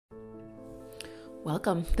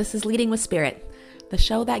Welcome. This is Leading with Spirit, the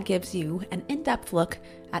show that gives you an in-depth look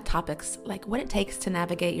at topics like what it takes to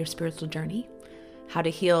navigate your spiritual journey, how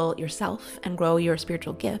to heal yourself and grow your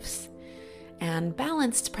spiritual gifts, and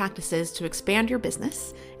balanced practices to expand your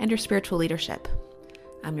business and your spiritual leadership.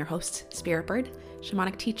 I'm your host, Spirit Bird,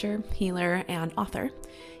 shamanic teacher, healer, and author,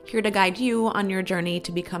 here to guide you on your journey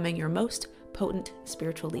to becoming your most potent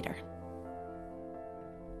spiritual leader.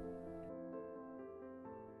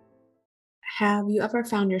 Have you ever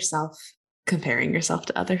found yourself comparing yourself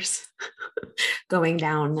to others? Going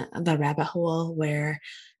down the rabbit hole where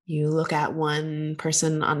you look at one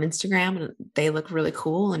person on Instagram and they look really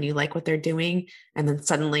cool and you like what they're doing, and then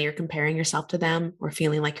suddenly you're comparing yourself to them, or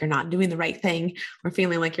feeling like you're not doing the right thing, or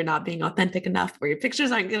feeling like you're not being authentic enough, or your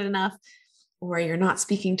pictures aren't good enough, or you're not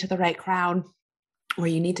speaking to the right crowd, or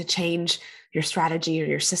you need to change your strategy or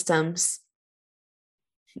your systems.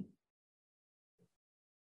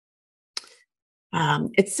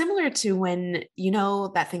 It's similar to when,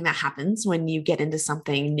 that thing that happens when you get into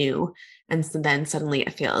something new and so then suddenly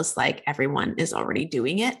it feels like everyone is already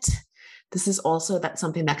doing it. This is also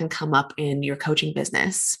something that can come up in your coaching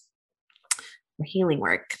business or healing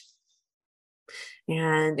work.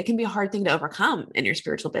 And it can be a hard thing to overcome in your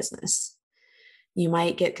spiritual business. You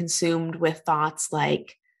might get consumed with thoughts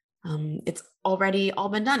like, it's already all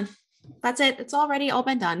been done. That's it. It's already all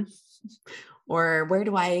been done. Or where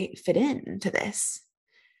do I fit into this?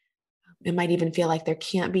 It might even feel like there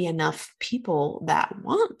can't be enough people that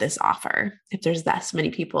want this offer if there's this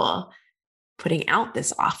many people putting out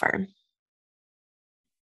this offer.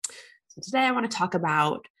 So today I want to talk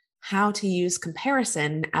about how to use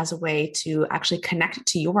comparison as a way to actually connect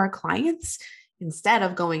to your clients instead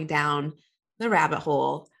of going down the rabbit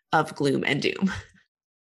hole of gloom and doom.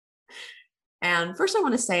 And first, I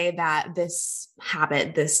want to say that this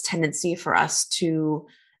habit, this tendency for us to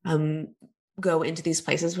go into these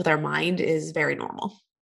places with our mind is very normal.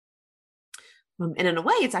 And in a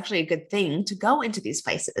way, it's actually a good thing to go into these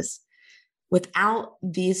places. Without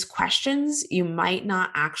these questions, you might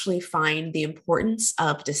not actually find the importance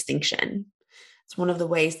of distinction. It's one of the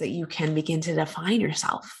ways that you can begin to define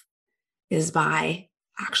yourself is by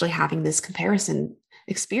actually having this comparison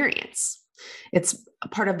experience. It's a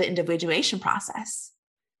part of the individuation process,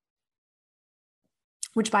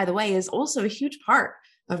 which, by the way, is also a huge part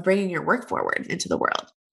of bringing your work forward into the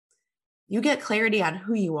world. You get clarity on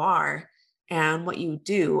who you are and what you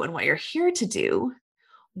do and what you're here to do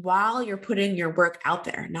while you're putting your work out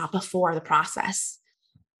there, not before the process.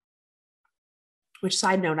 Which,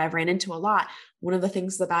 side note, I've ran into a lot. One of the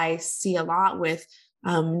things that I see a lot with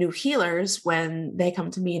new healers when they come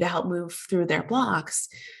to me to help move through their blocks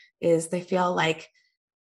is they feel like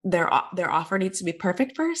their offer needs to be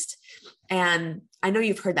perfect first. And I know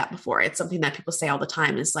you've heard that before. It's something that people say all the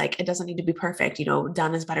time is like, it doesn't need to be perfect.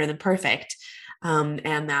 Done is better than perfect. And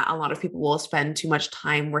that a lot of people will spend too much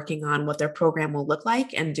time working on what their program will look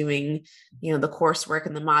like and doing, the coursework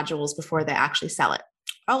and the modules before they actually sell it.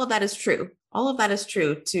 All of that is true. All of that is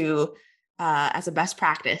true to, as a best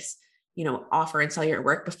practice, offer and sell your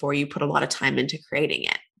work before you put a lot of time into creating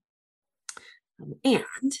it.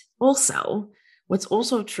 And also, what's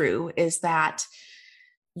also true is that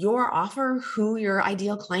your offer, who your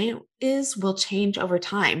ideal client is, will change over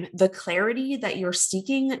time. The clarity that you're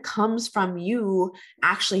seeking comes from you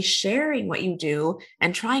actually sharing what you do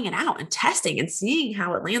and trying it out and testing and seeing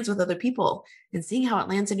how it lands with other people and seeing how it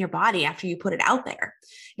lands in your body after you put it out there.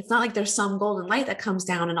 It's not like there's some golden light that comes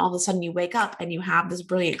down and all of a sudden you wake up and you have this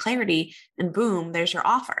brilliant clarity and boom, there's your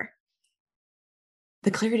offer. The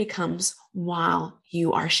clarity comes while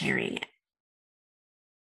you are sharing it.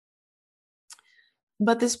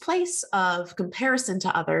 But this place of comparison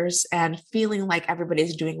to others and feeling like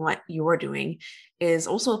everybody's doing what you're doing is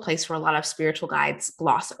also a place where a lot of spiritual guides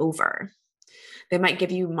gloss over. They might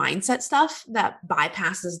give you mindset stuff that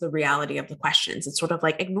bypasses the reality of the questions. It's sort of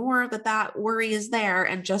like ignore that worry is there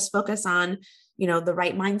and just focus on, the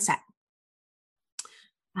right mindset.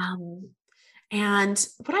 And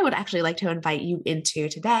what I would actually like to invite you into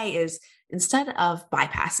today is, instead of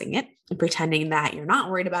bypassing it and pretending that you're not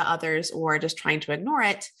worried about others or just trying to ignore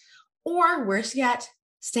it, or worse yet,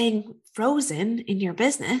 staying frozen in your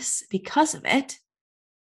business because of it,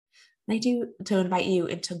 I do to invite you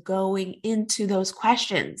into going into those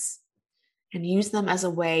questions and use them as a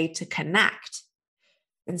way to connect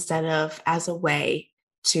instead of as a way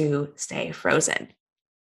to stay frozen.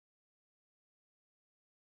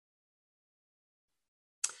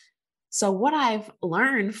 So what I've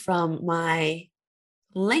learned from my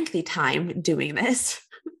lengthy time doing this,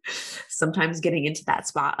 sometimes getting into that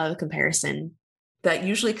spot of comparison that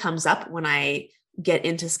usually comes up when I get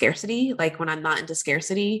into scarcity, like when I'm not into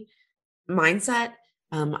scarcity mindset,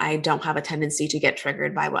 I don't have a tendency to get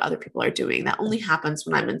triggered by what other people are doing. That only happens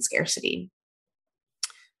when I'm in scarcity.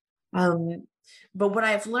 Um, but what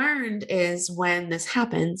I've learned is when this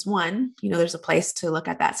happens, one, there's a place to look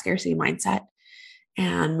at that scarcity mindset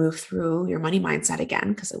and move through your money mindset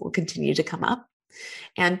again, because it will continue to come up.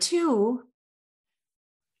 And two,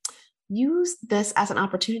 use this as an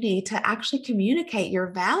opportunity to actually communicate your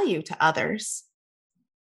value to others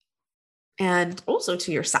and also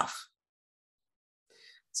to yourself.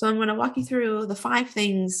 So I'm going to walk you through the 5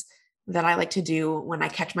 things that I like to do when I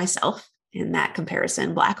catch myself in that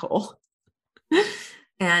comparison black hole.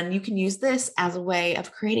 And you can use this as a way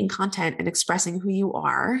of creating content and expressing who you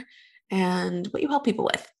are and what you help people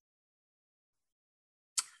with.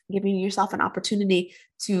 Giving yourself an opportunity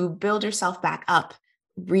to build yourself back up,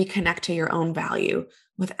 reconnect to your own value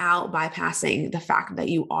without bypassing the fact that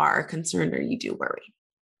you are concerned or you do worry.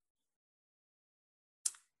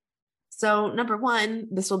 So, number 1,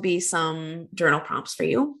 this will be some journal prompts for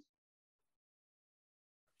you.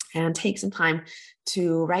 And take some time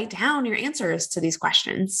to write down your answers to these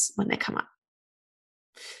questions when they come up.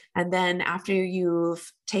 And then after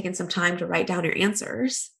you've taken some time to write down your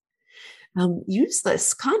answers, use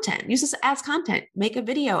this content, use this as content, make a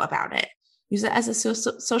video about it, use it as a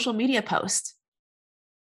social media post,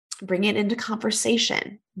 bring it into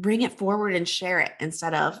conversation, bring it forward and share it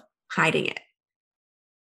instead of hiding it.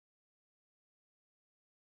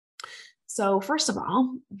 So first of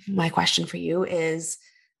all, my question for you is,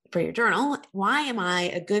 for your journal, why am I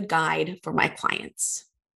a good guide for my clients?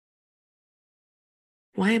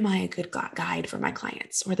 Why am I a good guide for my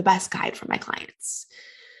clients, or the best guide for my clients?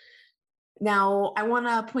 Now, I want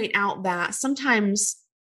to point out that sometimes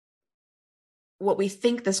what we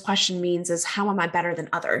think this question means is, how am I better than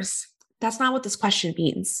others? That's not what this question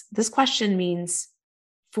means. This question means,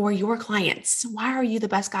 for your clients, why are you the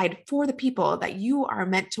best guide for the people that you are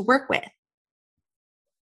meant to work with?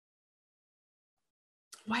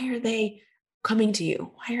 Why are they coming to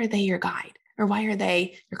you? Why are they your guide? Or why are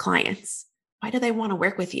they your clients? Why do they want to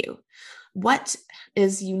work with you? What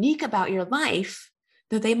is unique about your life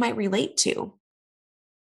that they might relate to?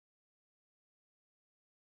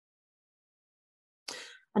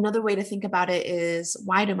 Another way to think about it is,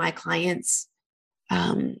 why do my clients,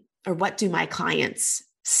 or what do my clients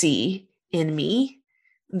see in me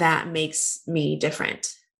that makes me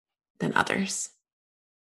different than others?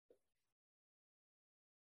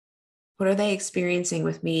 What are they experiencing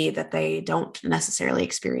with me that they don't necessarily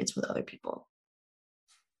experience with other people?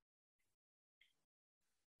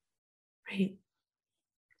 Right?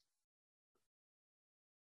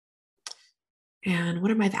 And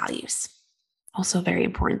what are my values? Also a very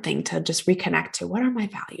important thing to just reconnect to. What are my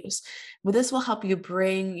values? Well, this will help you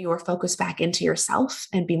bring your focus back into yourself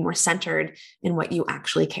and be more centered in what you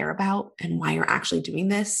actually care about and why you're actually doing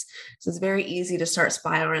this. So it's very easy to start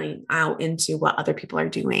spiraling out into what other people are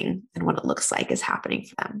doing and what it looks like is happening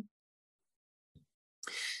for them.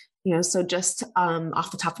 So just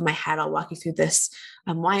off the top of my head, I'll walk you through this.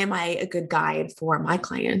 Why am I a good guide for my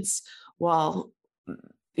clients? Well,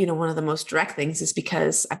 one of the most direct things is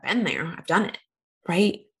because I've been there, I've done it,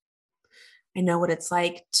 right? I know what it's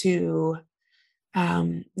like to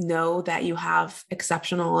know that you have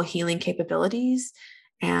exceptional healing capabilities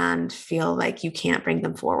and feel like you can't bring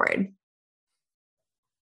them forward,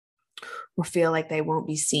 or feel like they won't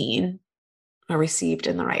be seen or received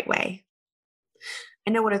in the right way. I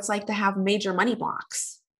know what it's like to have major money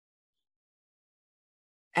blocks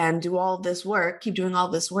and do all this work, keep doing all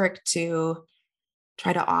this work to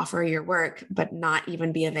try to offer your work, but not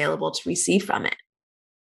even be available to receive from it.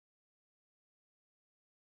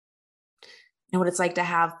 And what it's like to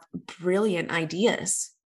have brilliant ideas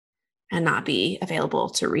and not be available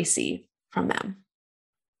to receive from them.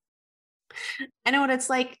 I know what it's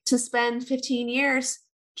like to spend 15 years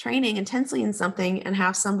training intensely in something and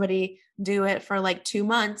have somebody do it for like 2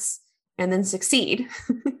 months and then succeed.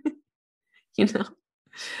 you know?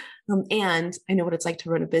 And I know what it's like to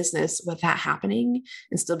run a business with that happening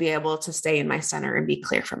and still be able to stay in my center and be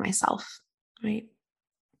clear for myself, right?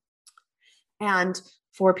 And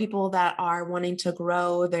for people that are wanting to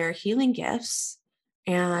grow their healing gifts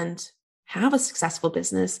and have a successful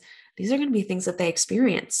business, these are going to be things that they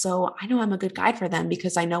experience. So I know I'm a good guide for them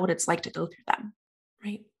because I know what it's like to go through them,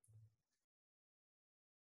 right?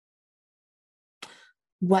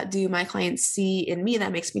 What do my clients see in me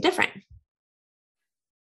that makes me different?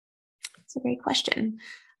 It's a great question.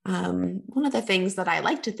 One of the things that I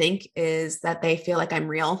like to think is that they feel like I'm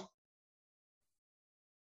real,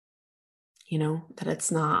 that it's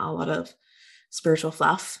not a lot of spiritual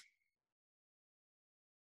fluff.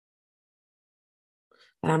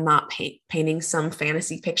 that I'm not painting some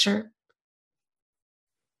fantasy picture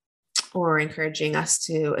or encouraging us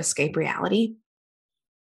to escape reality.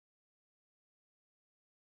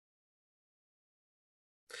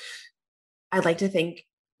 I'd like to think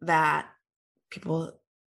that people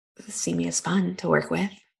see me as fun to work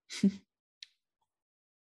with.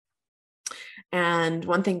 And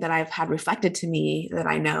one thing that I've had reflected to me that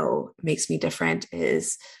I know makes me different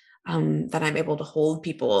is that I'm able to hold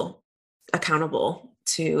people accountable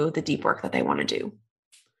to the deep work that they want to do,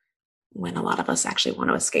 when a lot of us actually want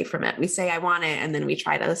to escape from it. We say, I want it, and then we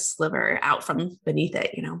try to sliver out from beneath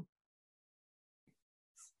it, you know.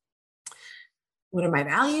 What are my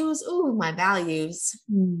values? Oh, my values.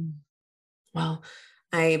 Well,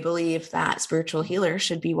 I believe that spiritual healers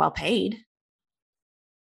should be well paid.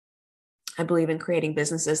 I believe in creating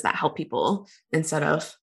businesses that help people instead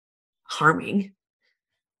of harming.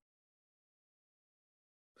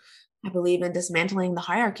 I believe in dismantling the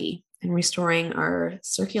hierarchy and restoring our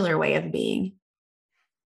circular way of being.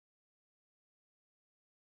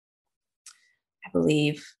 I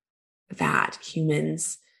believe that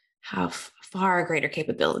humans have far greater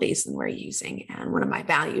capabilities than we're using. And one of my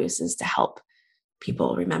values is to help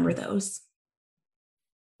people remember those.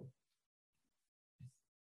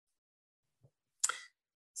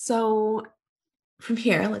 So from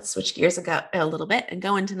here, let's switch gears a little bit and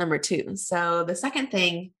go into number 2. So the second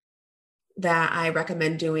thing that I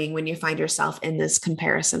recommend doing when you find yourself in this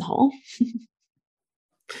comparison hole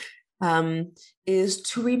is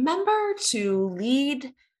to remember to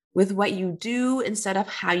lead with what you do instead of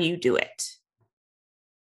how you do it.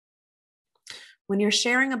 When you're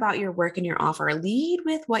sharing about your work and your offer, lead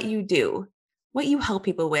with what you do, what you help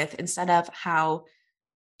people with, instead of how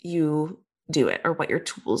you do it or what your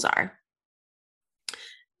tools are.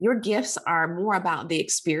 Your gifts are more about the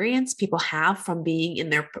experience people have from being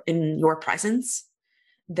in your presence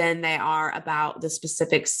than they are about the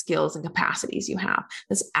specific skills and capacities you have.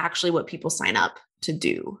 That's actually what people sign up to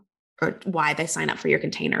do, or why they sign up for your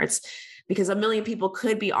container. It's because a million people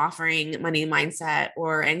could be offering money mindset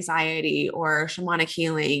or anxiety or shamanic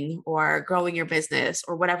healing or growing your business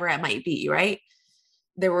or whatever it might be, right?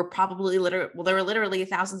 There were literally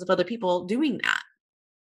thousands of other people doing that.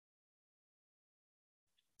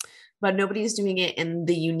 But nobody's doing it in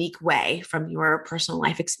the unique way from your personal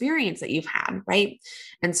life experience that you've had, right?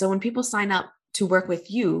 And so when people sign up to work with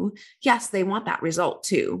you, yes, they want that result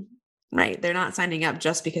too, right? They're not signing up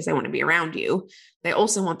just because they want to be around you. They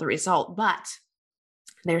also want the result, but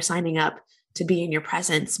they're signing up to be in your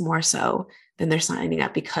presence more so than they're signing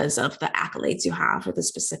up because of the accolades you have or the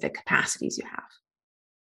specific capacities you have.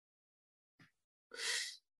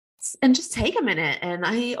 And just take a minute. And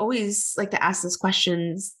I always like to ask this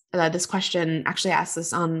question, actually ask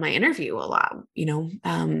this on my interview a lot,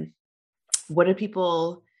 what do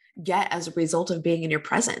people get as a result of being in your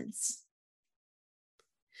presence?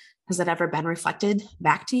 Has that ever been reflected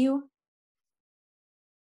back to you?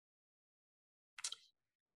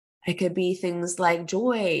 It could be things like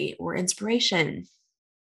joy or inspiration. It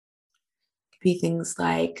could be things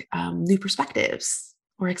like new perspectives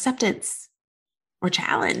or acceptance or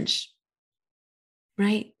challenge,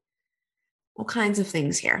 right? All kinds of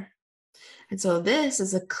things here. And so this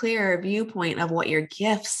is a clear viewpoint of what your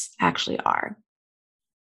gifts actually are.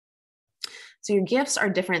 So your gifts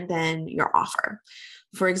are different than your offer.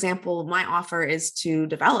 For example, my offer is to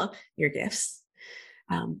develop your gifts,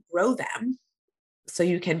 grow them, so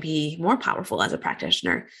you can be more powerful as a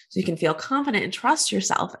practitioner, so you can feel confident and trust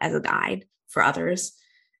yourself as a guide for others,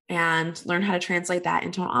 and learn how to translate that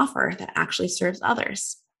into an offer that actually serves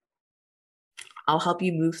others. I'll help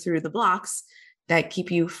you move through the blocks that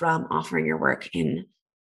keep you from offering your work and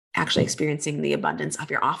actually experiencing the abundance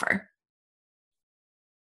of your offer.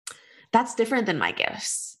 That's different than my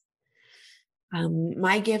gifts.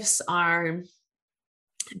 My gifts are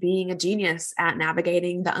being a genius at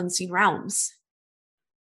navigating the unseen realms,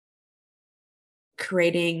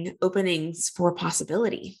 creating openings for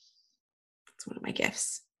possibility. That's one of my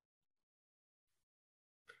gifts.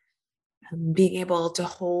 Being able to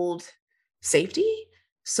hold safety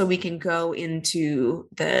so we can go into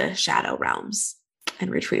the shadow realms and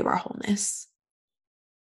retrieve our wholeness.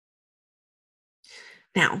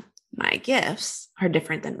 Now, my gifts are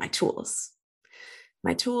different than my tools.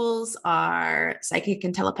 My tools are psychic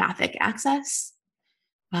and telepathic access,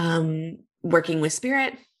 working with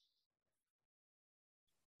spirit,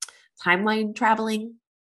 timeline traveling,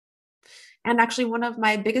 and actually one of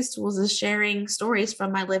my biggest tools is sharing stories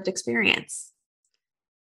from my lived experience.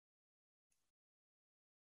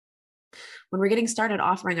 When we're getting started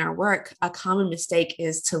offering our work, a common mistake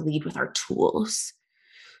is to lead with our tools.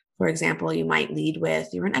 For example, you might lead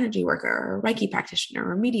with you're an energy worker or a Reiki practitioner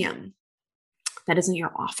or a medium. That isn't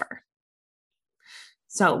your offer.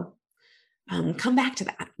 So come back to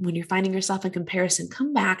that. When you're finding yourself in comparison,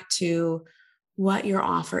 come back to what your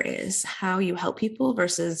offer is, how you help people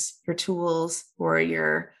versus your tools or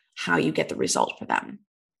your how you get the result for them.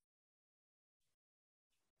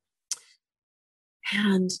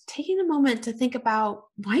 And taking a moment to think about,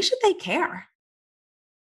 why should they care?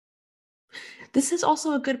 This is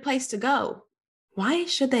also a good place to go. Why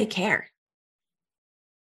should they care?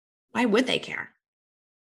 Why would they care?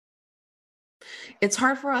 It's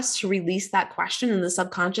hard for us to release that question in the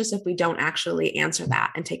subconscious if we don't actually answer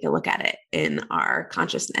that and take a look at it in our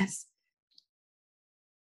consciousness.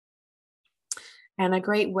 And a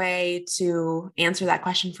great way to answer that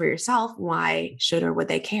question for yourself, why should or would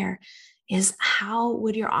they care, is how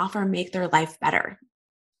would your offer make their life better?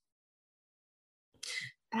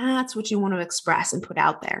 That's what you want to express and put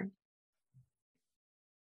out there.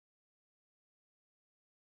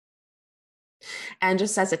 And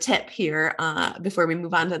just as a tip here, before we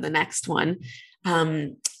move on to the next one,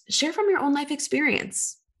 share from your own life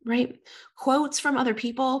experience, right? Quotes from other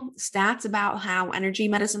people, stats about how energy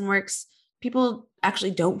medicine works. People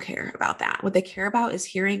actually don't care about that. What they care about is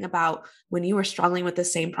hearing about when you were struggling with the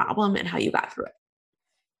same problem and how you got through it.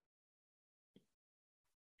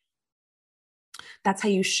 That's how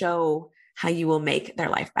you show how you will make their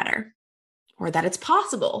life better, or that it's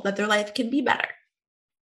possible that their life can be better.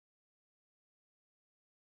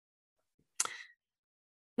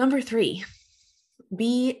 Number 3,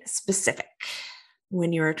 be specific.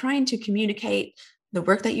 When you're trying to communicate the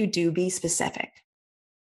work that you do, be specific.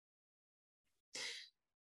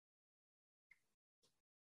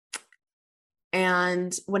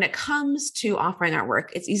 And when it comes to offering our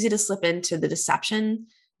work, it's easy to slip into the deception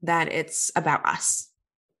that it's about us.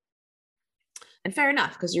 And fair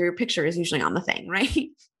enough, because your picture is usually on the thing, right?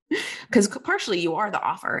 Because partially you are the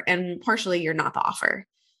offer and partially you're not the offer.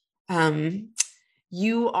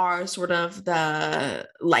 You are sort of the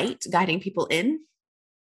light guiding people in,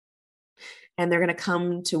 and they're going to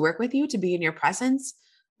come to work with you to be in your presence,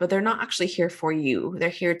 but they're not actually here for you. They're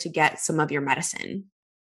here to get some of your medicine.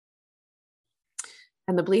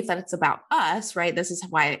 And the belief that it's about us, right? This is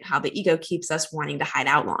how the ego keeps us wanting to hide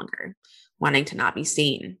out longer, wanting to not be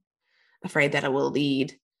seen, afraid that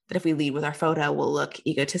that if we lead with our photo, we'll look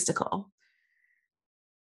egotistical.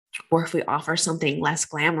 Or if we offer something less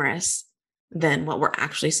glamorous than what we're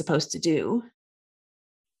actually supposed to do,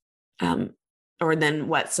 or than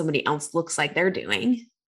what somebody else looks like they're doing,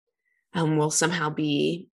 will somehow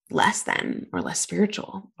be less than or less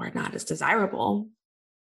spiritual or not as desirable.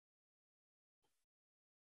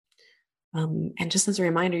 And just as a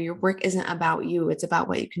reminder, your work isn't about you. It's about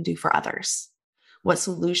what you can do for others. What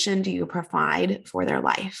solution do you provide for their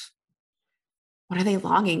life? What are they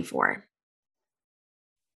longing for?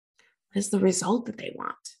 What is the result that they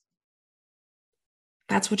want?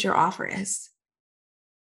 That's what your offer is.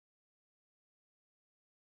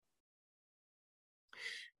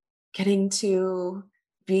 Getting to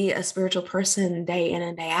be a spiritual person day in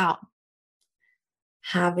and day out.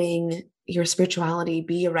 Having your spirituality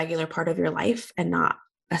be a regular part of your life and not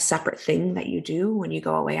a separate thing that you do when you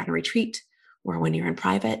go away on a retreat or when you're in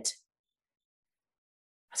private.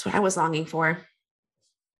 That's what I was longing for.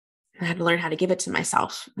 I had to learn how to give it to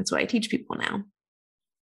myself. That's what I teach people now.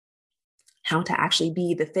 How to actually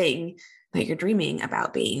be the thing that you're dreaming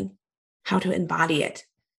about being, how to embody it,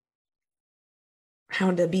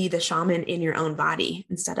 how to be the shaman in your own body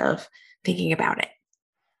instead of thinking about it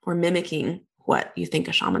or mimicking what you think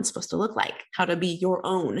a shaman's supposed to look like, how to be your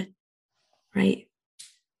own, right?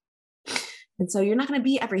 And so you're not going to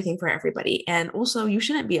be everything for everybody. And also you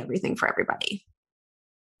shouldn't be everything for everybody.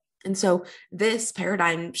 And so this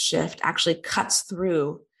paradigm shift actually cuts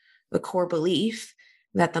through the core belief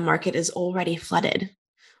that the market is already flooded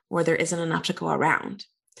or there isn't enough to go around.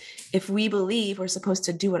 If we believe we're supposed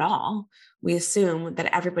to do it all, we assume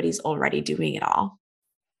that everybody's already doing it all.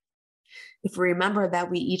 If we remember that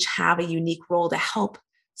we each have a unique role to help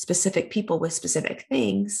specific people with specific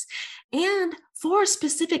things and for a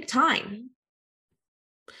specific time,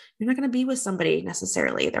 you're not going to be with somebody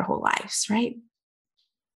necessarily their whole lives, right?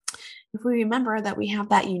 If we remember that we have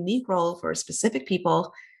that unique role for specific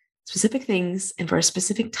people, specific things, and for a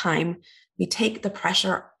specific time, we take the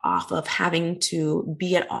pressure off of having to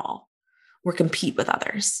be it all or compete with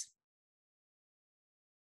others.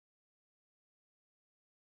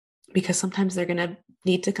 Because sometimes they're going to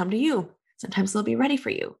need to come to you. Sometimes they'll be ready for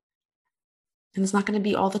you. And it's not going to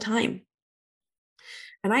be all the time.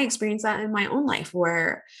 And I experienced that in my own life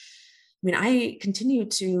where mean, I continue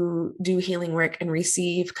to do healing work and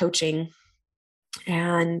receive coaching.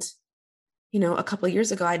 And, a couple of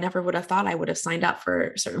years ago, I never would have thought I would have signed up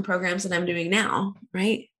for certain programs that I'm doing now,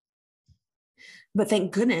 right? But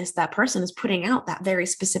thank goodness that person is putting out that very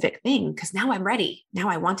specific thing, because now I'm ready. Now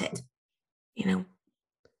I want it, you know?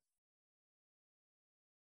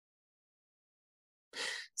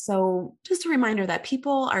 So just a reminder that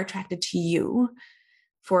people are attracted to you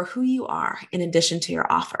for who you are in addition to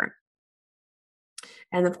your offer.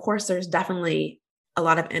 And of course, there's definitely a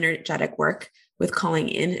lot of energetic work with calling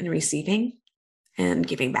in and receiving and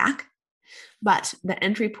giving back. But the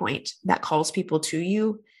entry point that calls people to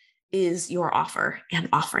you is your offer and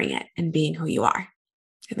offering it and being who you are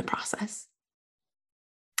in the process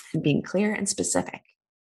and being clear and specific.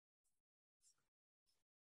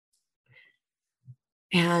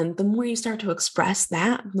 And the more you start to express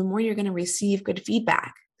that, the more you're going to receive good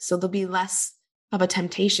feedback. So there'll be less of a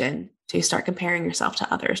temptation to start comparing yourself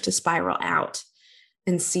to others, to spiral out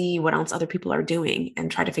and see what else other people are doing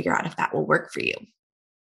and try to figure out if that will work for you.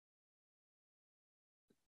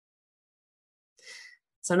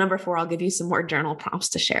 So number 4, I'll give you some more journal prompts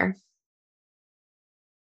to share.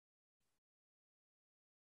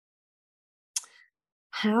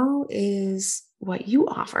 How is what you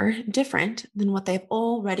offer different than what they've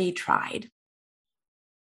already tried?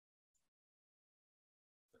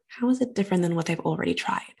 How is it different than what they've already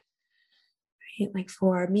tried? Right? Like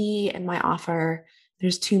for me and my offer,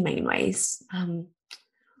 there's 2 main ways.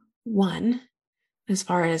 One, as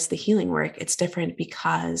far as the healing work, it's different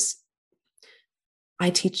because I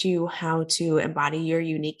teach you how to embody your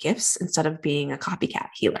unique gifts instead of being a copycat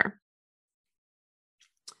healer.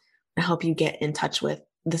 I help you get in touch with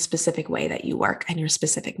the specific way that you work and your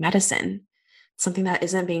specific medicine, something that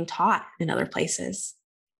isn't being taught in other places.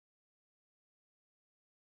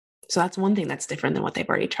 So that's one thing that's different than what they've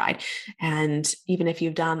already tried. And even if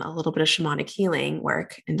you've done a little bit of shamanic healing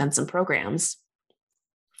work and done some programs,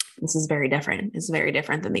 this is very different. It's very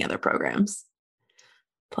different than the other programs.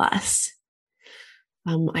 Plus,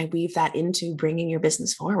 I weave that into bringing your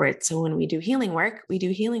business forward. So when we do healing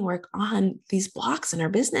work on these blocks in our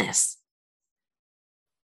business.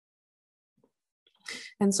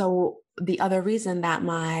 And so the other reason that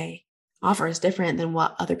my offer is different than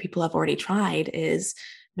what other people have already tried is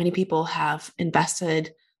many people have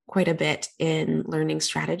invested quite a bit in learning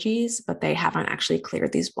strategies, but they haven't actually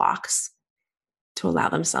cleared these blocks to allow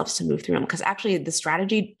themselves to move through them. Because actually the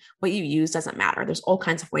strategy, what you use doesn't matter. There's all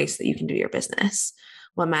kinds of ways that you can do your business.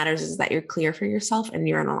 What matters is that you're clear for yourself and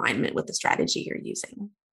you're in alignment with the strategy you're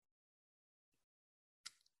using.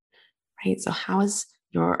 Right? So how is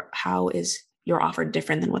your offer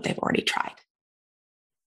different than what they've already tried?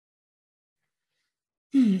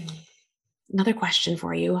 Another question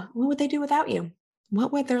for you. What would they do without you?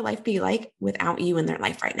 What would their life be like without you in their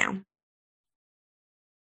life right now?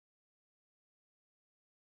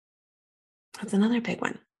 That's another big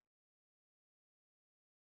one.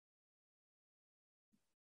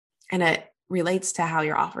 And it relates to how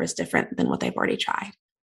your offer is different than what they've already tried.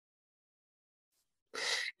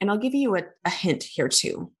 And I'll give you a hint here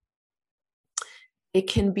too. It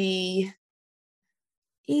can be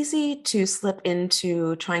easy to slip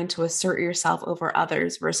into trying to assert yourself over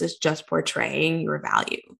others versus just portraying your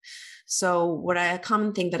value. So a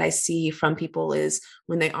common thing that I see from people is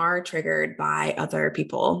when they are triggered by other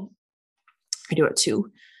people, I do it too.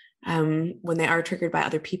 When they are triggered by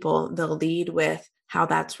other people, they'll lead with how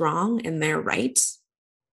that's wrong and they're right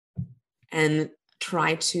and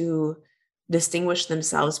try to distinguish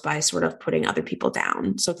themselves by sort of putting other people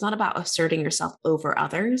down. So it's not about asserting yourself over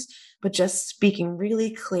others, but just speaking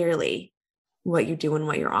really clearly what you do and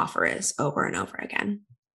what your offer is over and over again.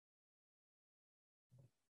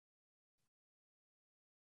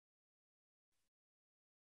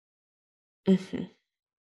 Mm-hmm.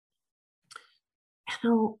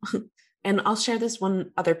 And I'll share this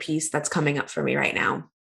one other piece that's coming up for me right now.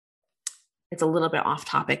 It's a little bit off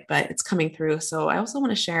topic, but it's coming through. So I also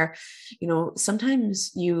want to share,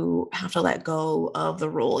 sometimes you have to let go of the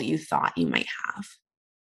role you thought you might have.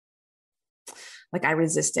 Like I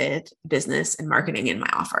resisted business and marketing in my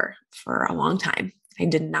offer for a long time. I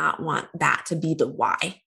did not want that to be the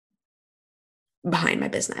why behind my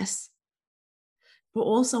business. But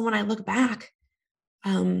also when I look back,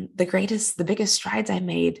 the biggest strides I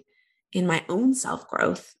made in my own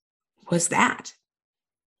self-growth was that.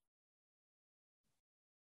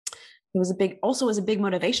 It was a big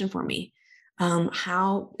motivation for me.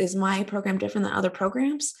 How is my program different than other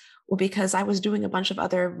programs? Well, because I was doing a bunch of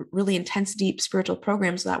other really intense, deep spiritual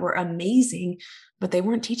programs that were amazing, but they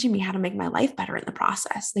weren't teaching me how to make my life better in the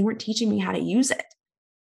process. They weren't teaching me how to use it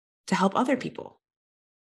to help other people.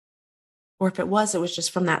 Or if it was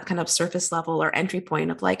just from that kind of surface level or entry point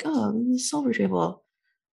of like, oh, soul retrieval.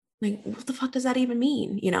 Like, what the fuck does that even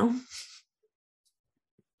mean?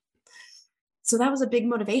 So that was a big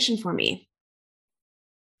motivation for me.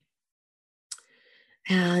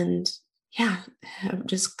 And yeah,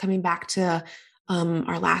 just coming back to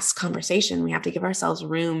our last conversation, we have to give ourselves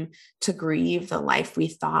room to grieve the life we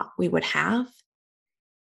thought we would have,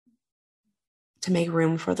 to make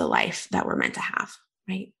room for the life that we're meant to have,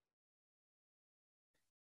 right?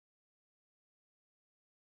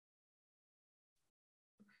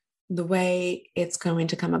 The way it's going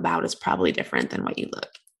to come about is probably different than what you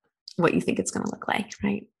think it's going to look like,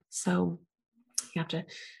 right? So you have to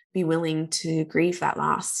be willing to grieve that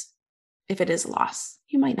loss. If it is a loss,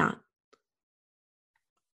 you might not,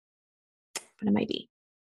 but it might be.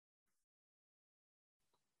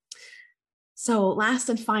 So last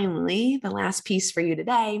and finally, the last piece for you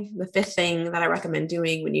today, the fifth thing that I recommend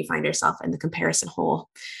doing when you find yourself in the comparison hole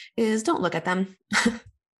is don't look at them.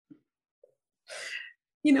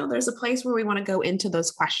 There's a place where we want to go into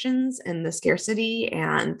those questions and the scarcity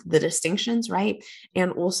and the distinctions, right?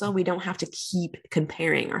 And also, we don't have to keep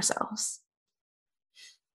comparing ourselves.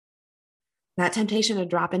 That temptation to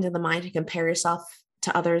drop into the mind to compare yourself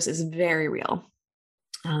to others is very real.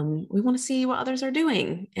 We want to see what others are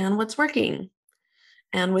doing and what's working.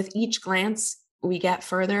 And with each glance, we get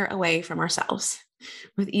further away from ourselves.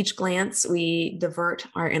 With each glance, we divert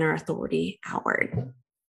our inner authority outward.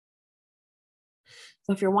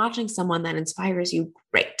 So if you're watching someone that inspires you,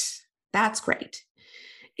 great. That's great.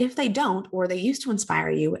 If they don't, or they used to inspire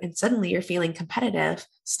you and suddenly you're feeling competitive,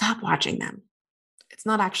 stop watching them. It's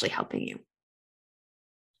not actually helping you.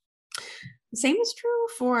 The same is true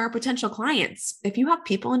for potential clients. If you have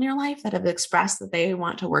people in your life that have expressed that they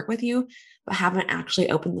want to work with you, but haven't actually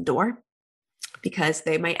opened the door because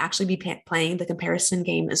they might actually be playing the comparison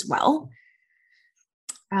game as well,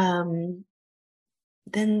 then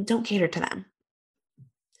don't cater to them.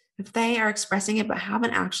 If they are expressing it but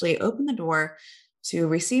haven't actually opened the door to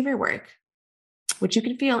receive your work, which you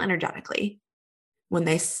can feel energetically when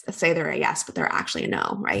they say they're a yes, but they're actually a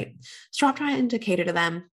no, right? Stop trying to cater to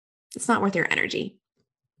them. It's not worth your energy.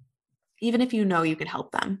 Even if you know you can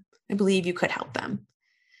help them, I believe you could help them.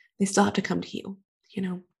 They still have to come to you,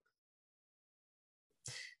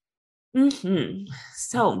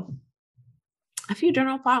 So a few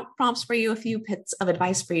journal prompts for you, a few bits of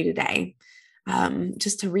advice for you today.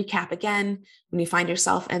 Just to recap again, when you find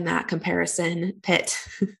yourself in that comparison pit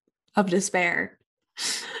of despair,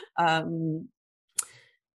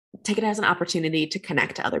 take it as an opportunity to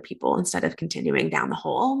connect to other people instead of continuing down the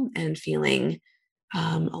hole and feeling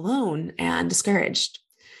alone and discouraged.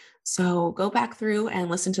 So go back through and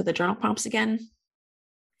listen to the journal prompts again.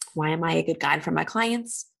 Why am I a good guide for my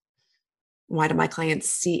clients? What do my clients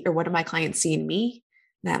see in me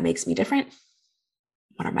that makes me different?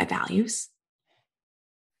 What are my values?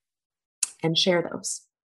 And share those.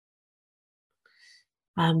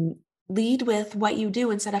 Lead with what you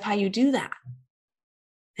do instead of how you do that.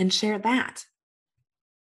 And share that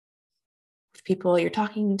with people you're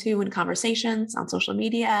talking to in conversations, on social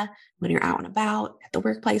media, when you're out and about, at the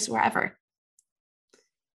workplace, wherever.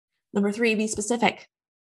 Number 3, be specific.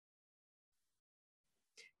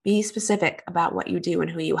 Be specific about what you do and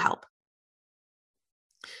who you help.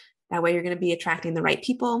 That way you're going to be attracting the right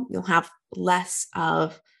people. You'll have less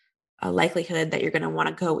of a likelihood that you're going to want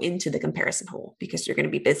to go into the comparison hole because you're going to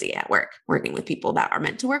be busy at work, working with people that are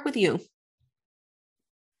meant to work with you.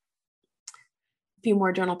 A few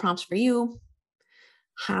more journal prompts for you.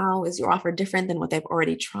 How is your offer different than what they've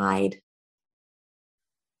already tried?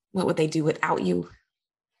 What would they do without you?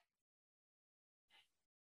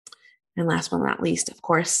 And last but not least, of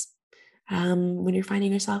course, when you're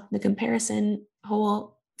finding yourself in the comparison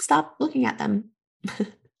hole, stop looking at them.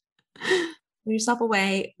 Put yourself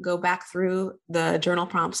away, go back through the journal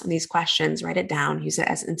prompts and these questions, write it down, use it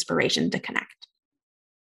as inspiration to connect.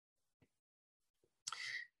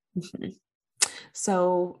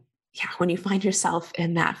 So, yeah, when you find yourself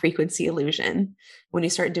in that frequency illusion, when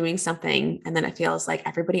you start doing something and then it feels like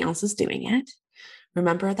everybody else is doing it,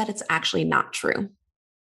 remember that it's actually not true.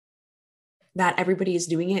 That everybody is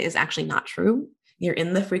doing it is actually not true. You're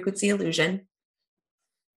in the frequency illusion.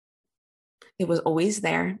 It was always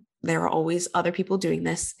there. There are always other people doing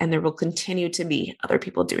this, and there will continue to be other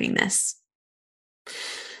people doing this.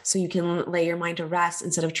 So you can lay your mind to rest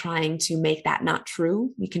instead of trying to make that not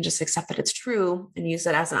true. You can just accept that it's true and use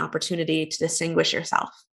it as an opportunity to distinguish yourself.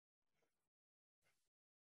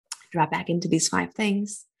 Drop back into these 5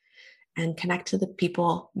 things and connect to the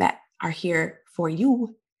people that are here for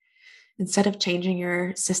you instead of changing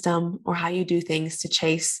your system or how you do things to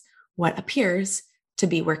chase what appears to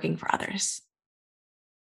be working for others.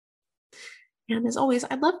 And as always,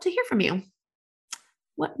 I'd love to hear from you.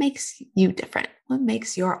 What makes you different? What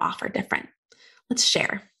makes your offer different? Let's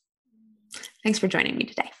share. Thanks for joining me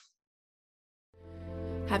today.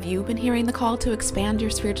 Have you been hearing the call to expand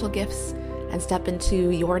your spiritual gifts and step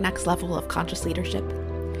into your next level of conscious leadership?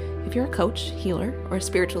 If you're a coach, healer, or a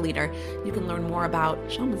spiritual leader, you can learn more about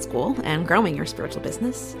Shaman School and growing your spiritual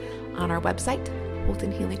business on our website,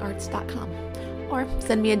 HoltonHealingArts.com, or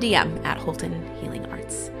send me a DM at Holton Healing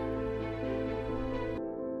Arts.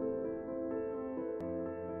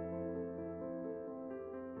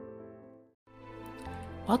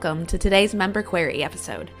 Welcome to today's Member Query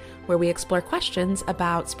episode, where we explore questions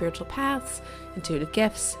about spiritual paths, intuitive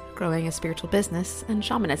gifts, growing a spiritual business, and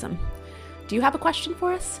shamanism. Do you have a question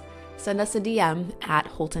for us? Send us a DM at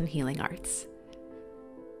Holton Healing Arts.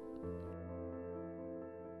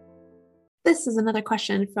 This is another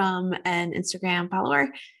question from an Instagram follower,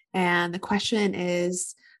 and the question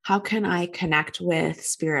is, how can I connect with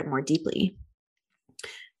spirit more deeply?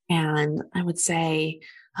 And I would say,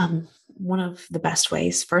 one of the best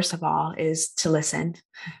ways, first of all, is to listen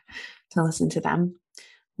to them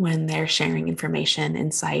when they're sharing information,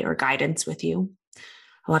 insight, or guidance with you.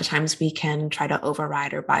 A lot of times we can try to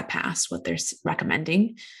override or bypass what they're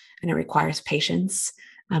recommending, and it requires patience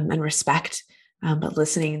and respect. But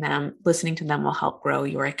listening to them will help grow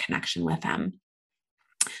your connection with them.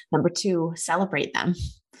 Number 2, celebrate them.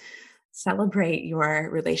 Celebrate your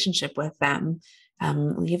relationship with them.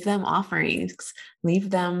 Leave them offerings,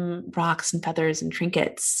 leave them rocks and feathers and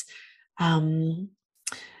trinkets.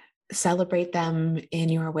 Celebrate them in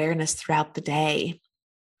your awareness throughout the day.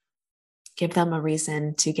 Give them a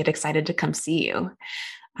reason to get excited to come see you.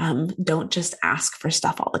 Don't just ask for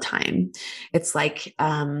stuff all the time. It's like,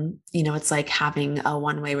 it's like having a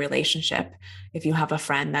one-way relationship. If you have a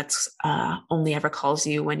friend that's only ever calls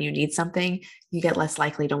you when you need something, you get less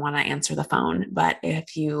likely to want to answer the phone. But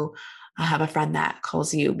if you have a friend that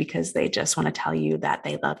calls you because they just want to tell you that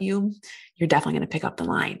they love you, you're definitely going to pick up the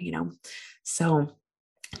line, So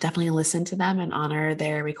definitely listen to them and honor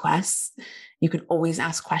their requests. You can always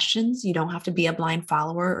ask questions. You don't have to be a blind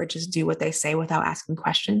follower or just do what they say without asking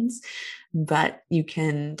questions, but you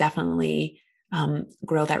can definitely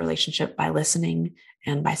grow that relationship by listening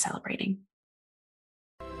and by celebrating.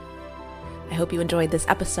 I hope you enjoyed this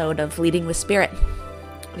episode of Leading with Spirit.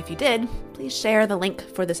 If you did, please share the link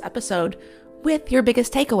for this episode with your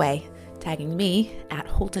biggest takeaway, tagging me at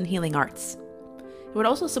Holton Healing Arts. It would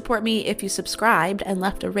also support me if you subscribed and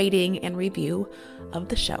left a rating and review of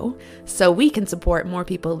the show so we can support more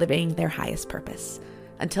people living their highest purpose.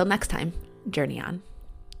 Until next time, journey on.